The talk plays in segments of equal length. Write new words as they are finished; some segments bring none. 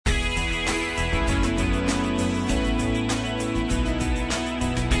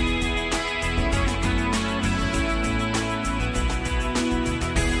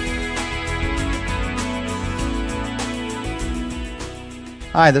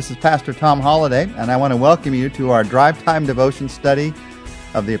Hi, this is Pastor Tom Holliday, and I want to welcome you to our Drive Time Devotion study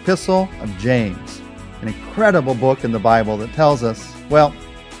of the Epistle of James, an incredible book in the Bible that tells us, well,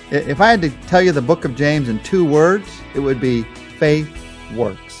 if I had to tell you the book of James in 2 words, it would be faith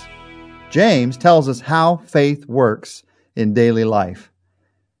works. James tells us how faith works in daily life.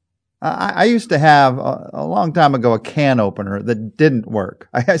 I used to have, a long time ago, a can opener that didn't work.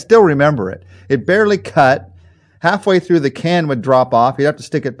 I still remember it. It barely cut. Halfway through, the can would drop off. You'd have to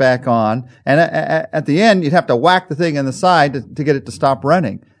stick it back on. And at the end, you'd have to whack the thing in the side to get it to stop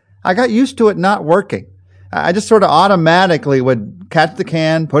running. I got used to it not working. I just sort of automatically would catch the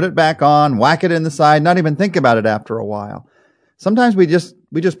can, put it back on, whack it in the side, not even think about it after a while. Sometimes we just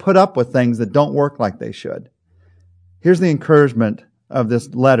put up with things that don't work like they should. Here's the encouragement of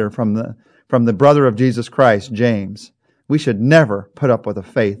this letter from the brother of Jesus Christ, James. We should never put up with a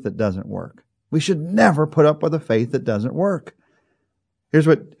faith that doesn't work. We should never put up with a faith that doesn't work. Here's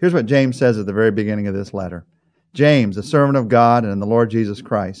what James says at the very beginning of this letter. James, a servant of God and in the Lord Jesus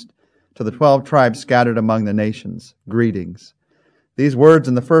Christ, to the 12 tribes scattered among the nations, greetings. These words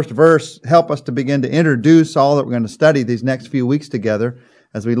in the first verse help us to begin to introduce all that we're going to study these next few weeks together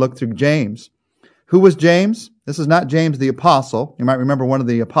as we look through James. Who was James? This is not James the apostle. You might remember one of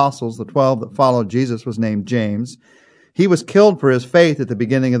the apostles, the 12 that followed Jesus, was named James. He was killed for his faith at the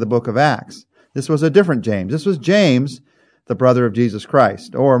beginning of the book of Acts. This was a different James. This was James, the brother of Jesus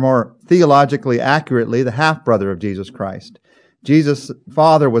Christ, or more theologically accurately, the half-brother of Jesus Christ. Jesus'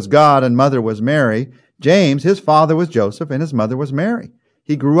 father was God and mother was Mary. James, his father was Joseph and his mother was Mary.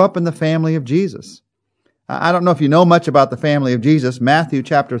 He grew up in the family of Jesus. I don't know if you know much about the family of Jesus. Matthew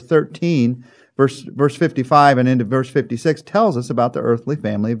chapter 13, verse 55 and into verse 56 tells us about the earthly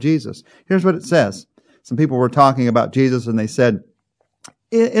family of Jesus. Here's what it says. Some people were talking about Jesus and they said,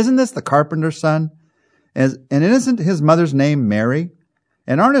 "Isn't this the carpenter's son? And isn't his mother's name Mary?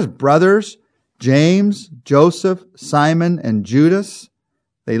 And aren't his brothers James, Joseph, Simon, and Judas?"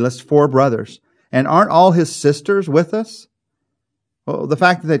 They list 4 brothers. "And aren't all his sisters with us?" Well, the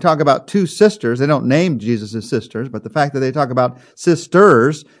fact that they talk about 2 sisters, they don't name Jesus' sisters, but the fact that they talk about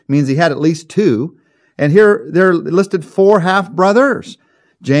sisters means he had at least 2. And here they're listed 4 half-brothers,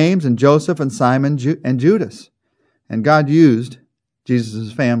 James and Joseph and Simon and Judas. And God used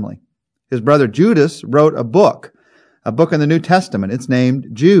Jesus' family. His brother Judas wrote a book in the New Testament. It's named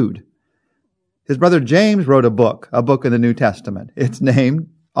Jude. His brother James wrote a book in the New Testament. It's named,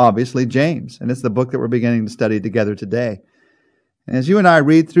 obviously, James. And it's the book that we're beginning to study together today. And as you and I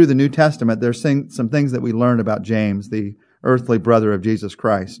read through the New Testament, there's some things that we learn about James, the earthly brother of Jesus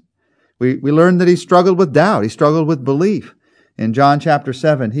Christ. We learn that he struggled with doubt. He struggled with belief. In John chapter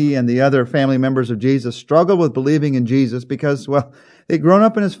 7, he and the other family members of Jesus struggled with believing in Jesus because, well, they'd grown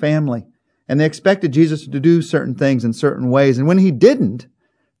up in his family and they expected Jesus to do certain things in certain ways. And when he didn't,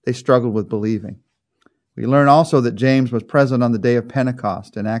 they struggled with believing. We learn also that James was present on the day of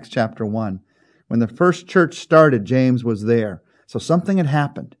Pentecost in Acts chapter 1. When the first church started, James was there. So something had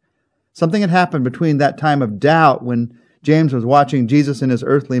happened. Something had happened between that time of doubt when James was watching Jesus in his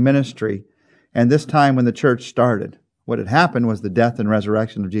earthly ministry and this time when the church started. What had happened was the death and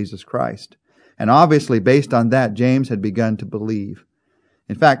resurrection of Jesus Christ. And obviously, based on that, James had begun to believe.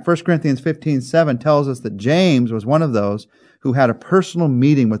 In fact, 1 Corinthians 15:7 tells us that James was one of those who had a personal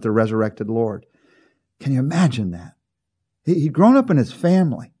meeting with the resurrected Lord. Can you imagine that? He'd grown up in his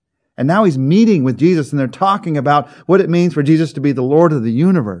family, and now he's meeting with Jesus, and they're talking about what it means for Jesus to be the Lord of the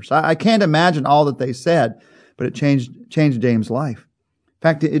universe. I can't imagine all that they said, but it changed James' life. In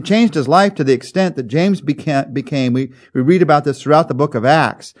fact, it changed his life to the extent that James became, we read about this throughout the book of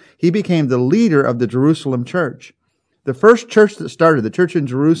Acts, he became the leader of the Jerusalem church. The first church that started, the church in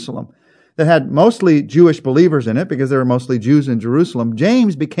Jerusalem, that had mostly Jewish believers in it because there were mostly Jews in Jerusalem,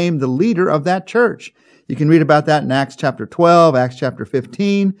 James became the leader of that church. You can read about that in Acts chapter 12, Acts chapter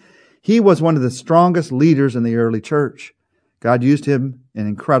 15. He was one of the strongest leaders in the early church. God used him in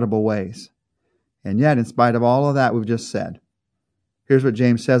incredible ways. And yet, in spite of all of that we've just said, here's what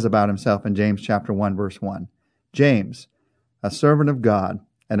James says about himself in James chapter 1, verse 1. James, a servant of God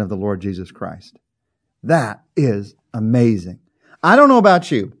and of the Lord Jesus Christ. That is amazing. I don't know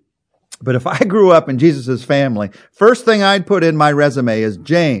about you, but if I grew up in Jesus' family, first thing I'd put in my resume is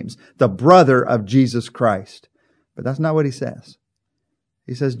James, the brother of Jesus Christ. But that's not what he says.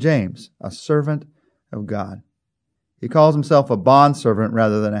 He says, James, a servant of God. He calls himself a bondservant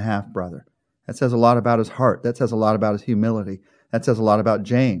rather than a half-brother. That says a lot about his heart. That says a lot about his humility. That says a lot about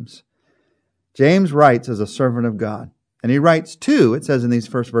James. James writes as a servant of God. And he writes too, it says in these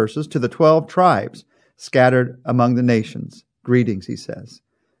first verses, to the 12 tribes scattered among the nations. Greetings, he says.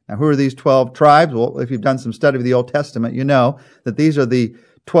 Now, who are these 12 tribes? Well, if you've done some study of the Old Testament, you know that these are the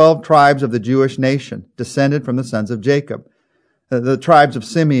 12 tribes of the Jewish nation, descended from the sons of Jacob. The tribes of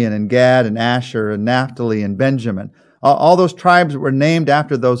Simeon and Gad and Asher and Naphtali and Benjamin. All those tribes that were named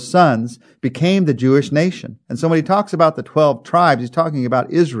after those sons became the Jewish nation. And so when he talks about the 12 tribes, he's talking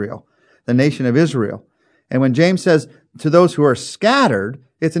about Israel, the nation of Israel. And when James says to those who are scattered,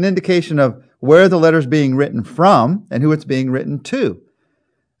 it's an indication of where the letter's being written from and who it's being written to.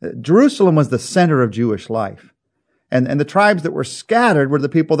 Jerusalem was the center of Jewish life. And the tribes that were scattered were the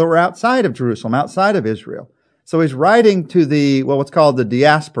people that were outside of Jerusalem, outside of Israel. So he's writing to what's called the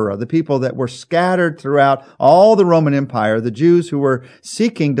diaspora, the people that were scattered throughout all the Roman Empire, the Jews who were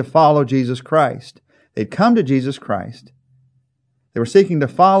seeking to follow Jesus Christ. They'd come to Jesus Christ. They were seeking to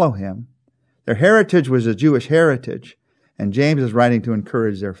follow him. Their heritage was a Jewish heritage, and James is writing to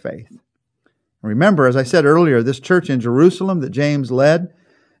encourage their faith. Remember, as I said earlier, this church in Jerusalem that James led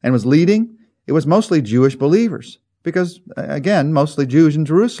and was leading, it was mostly Jewish believers because, again, mostly Jews in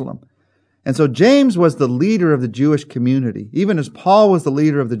Jerusalem. And so James was the leader of the Jewish community, even as Paul was the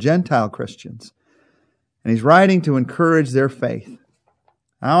leader of the Gentile Christians. And he's writing to encourage their faith.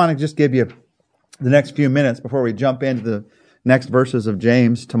 I want to just give you the next few minutes before we jump into the next verses of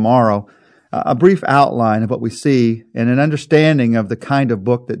James tomorrow, a brief outline of what we see and an understanding of the kind of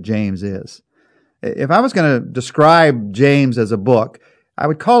book that James is. If I was going to describe James as a book, I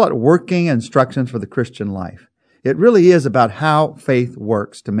would call it Working Instructions for the Christian Life. It really is about how faith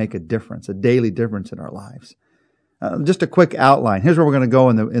works to make a difference, a daily difference in our lives. Just a quick outline. Here's where we're going to go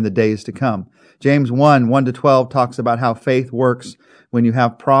in the days to come. James 1:1-12 talks about how faith works when you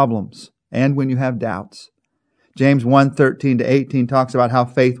have problems and when you have doubts. James 1:13-18 talks about how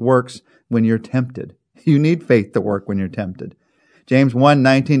faith works when you're tempted. You need faith to work when you're tempted. James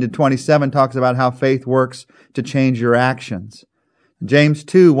 1:19-27 talks about how faith works to change your actions. James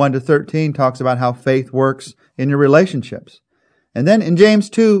 2:1-13 talks about how faith works in your relationships. And then in James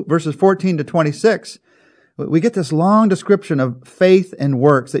 2, verses 14-26, we get this long description of faith and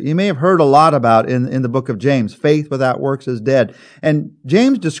works that you may have heard a lot about in the book of James. Faith without works is dead. And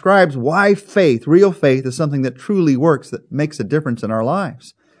James describes why faith, real faith, is something that truly works, that makes a difference in our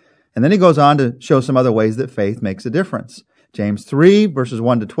lives. And then he goes on to show some other ways that faith makes a difference. James 3, verses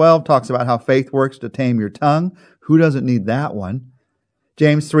 1-12 talks about how faith works to tame your tongue. Who doesn't need that one?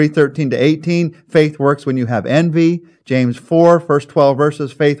 James 3:13-18, faith works when you have envy. James 4, first 12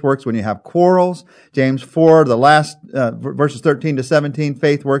 verses, faith works when you have quarrels. James 4, the last verses 13-17,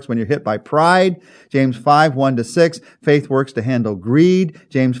 faith works when you're hit by pride. James 5, 1-6, faith works to handle greed.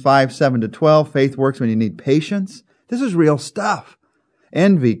 James 5, 7-12, faith works when you need patience. This is real stuff.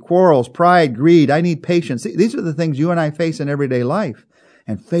 Envy, quarrels, pride, greed. I need patience. These are the things you and I face in everyday life.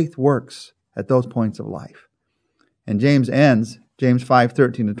 And faith works at those points of life. And James ends James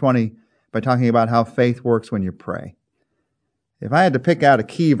 5:13-20 by talking about how faith works when you pray. If I had to pick out a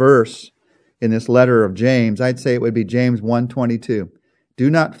key verse in this letter of James, I'd say it would be James 1:22. Do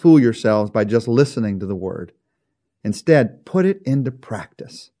not fool yourselves by just listening to the word. Instead, put it into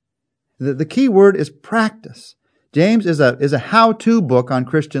practice. The key word is practice. James is a how-to book on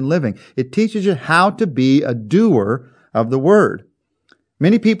Christian living. It teaches you how to be a doer of the word.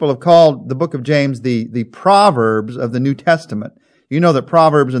 Many people have called the book of James the Proverbs of the New Testament. You know that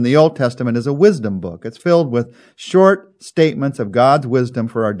Proverbs in the Old Testament is a wisdom book. It's filled with short statements of God's wisdom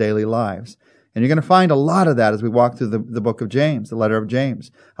for our daily lives. And you're going to find a lot of that as we walk through the book of James, the letter of James.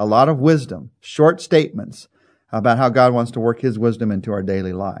 A lot of wisdom, short statements about how God wants to work his wisdom into our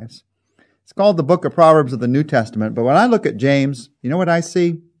daily lives. It's called the book of Proverbs of the New Testament. But when I look at James, you know what I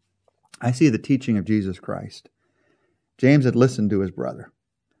see? I see the teaching of Jesus Christ. James had listened to his brother.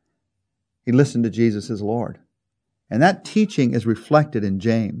 He listened to Jesus as Lord. And that teaching is reflected in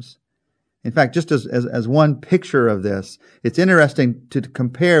James. In fact, just as one picture of this, it's interesting to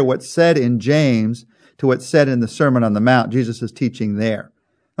compare what's said in James to what's said in the Sermon on the Mount, Jesus' teaching there.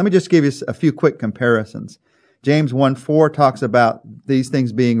 Let me just give you a few quick comparisons. James 1:4 talks about these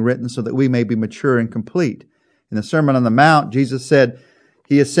things being written so that we may be mature and complete. In the Sermon on the Mount, Jesus said,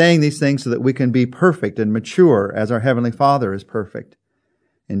 he is saying these things so that we can be perfect and mature as our Heavenly Father is perfect.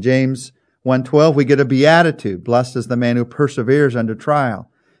 In James 1:12, we get a beatitude. Blessed is the man who perseveres under trial.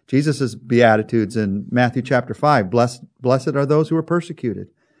 Jesus' beatitudes in Matthew chapter 5. Blessed are those who are persecuted.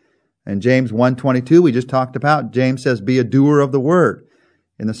 In James 1:22, we just talked about, James says, be a doer of the word.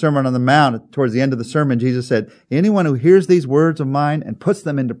 In the Sermon on the Mount, towards the end of the sermon, Jesus said, anyone who hears these words of mine and puts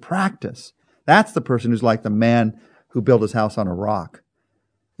them into practice, that's the person who's like the man who built his house on a rock.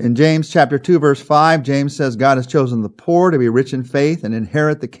 In James chapter 2, verse 5, James says God has chosen the poor to be rich in faith and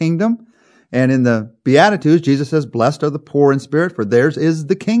inherit the kingdom. And in the Beatitudes, Jesus says, blessed are the poor in spirit, for theirs is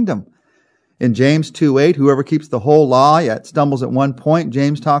the kingdom. In James 2:8, whoever keeps the whole law yet stumbles at one point,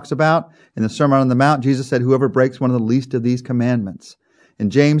 James talks about. In the Sermon on the Mount, Jesus said, whoever breaks one of the least of these commandments. In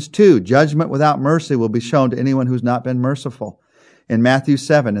James 2, judgment without mercy will be shown to anyone who's not been merciful. In Matthew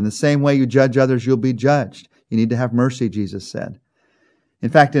 7, in the same way you judge others, you'll be judged. You need to have mercy, Jesus said. In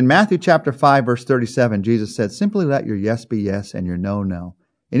fact, in Matthew chapter 5, verse 37, Jesus said, simply let your yes be yes and your no, no.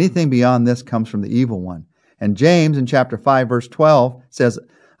 Anything beyond this comes from the evil one. And James in chapter 5, verse 12 says,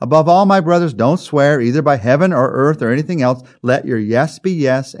 above all, my brothers, don't swear either by heaven or earth or anything else. Let your yes be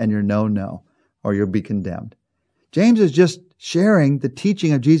yes and your no, no, or you'll be condemned. James is just sharing the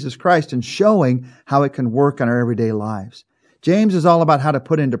teaching of Jesus Christ and showing how it can work in our everyday lives. James is all about how to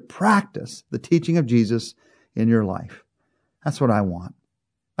put into practice the teaching of Jesus in your life. That's what I want.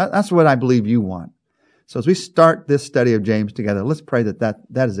 That's what I believe you want. So as we start this study of James together, let's pray that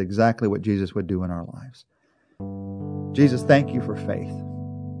is exactly what Jesus would do in our lives. Jesus, thank you for faith.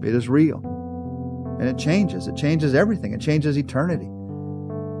 It is real. And it changes. It changes everything. It changes eternity.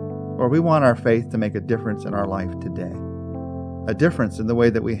 Lord, we want our faith to make a difference in our life today. A difference in the way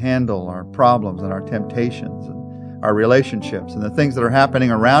that we handle our problems and our temptations and our relationships and the things that are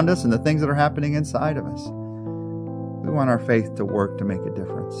happening around us and the things that are happening inside of us. We want our faith to work to make a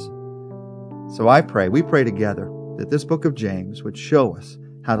difference. So we pray together that this book of James would show us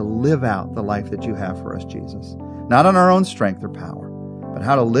how to live out the life that you have for us, Jesus. Not on our own strength or power, but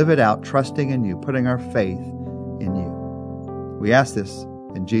how to live it out, trusting in you, putting our faith in you. We ask this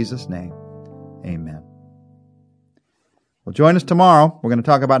in Jesus' name. Amen. Well, join us tomorrow. We're going to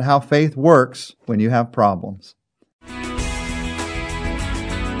talk about how faith works when you have problems.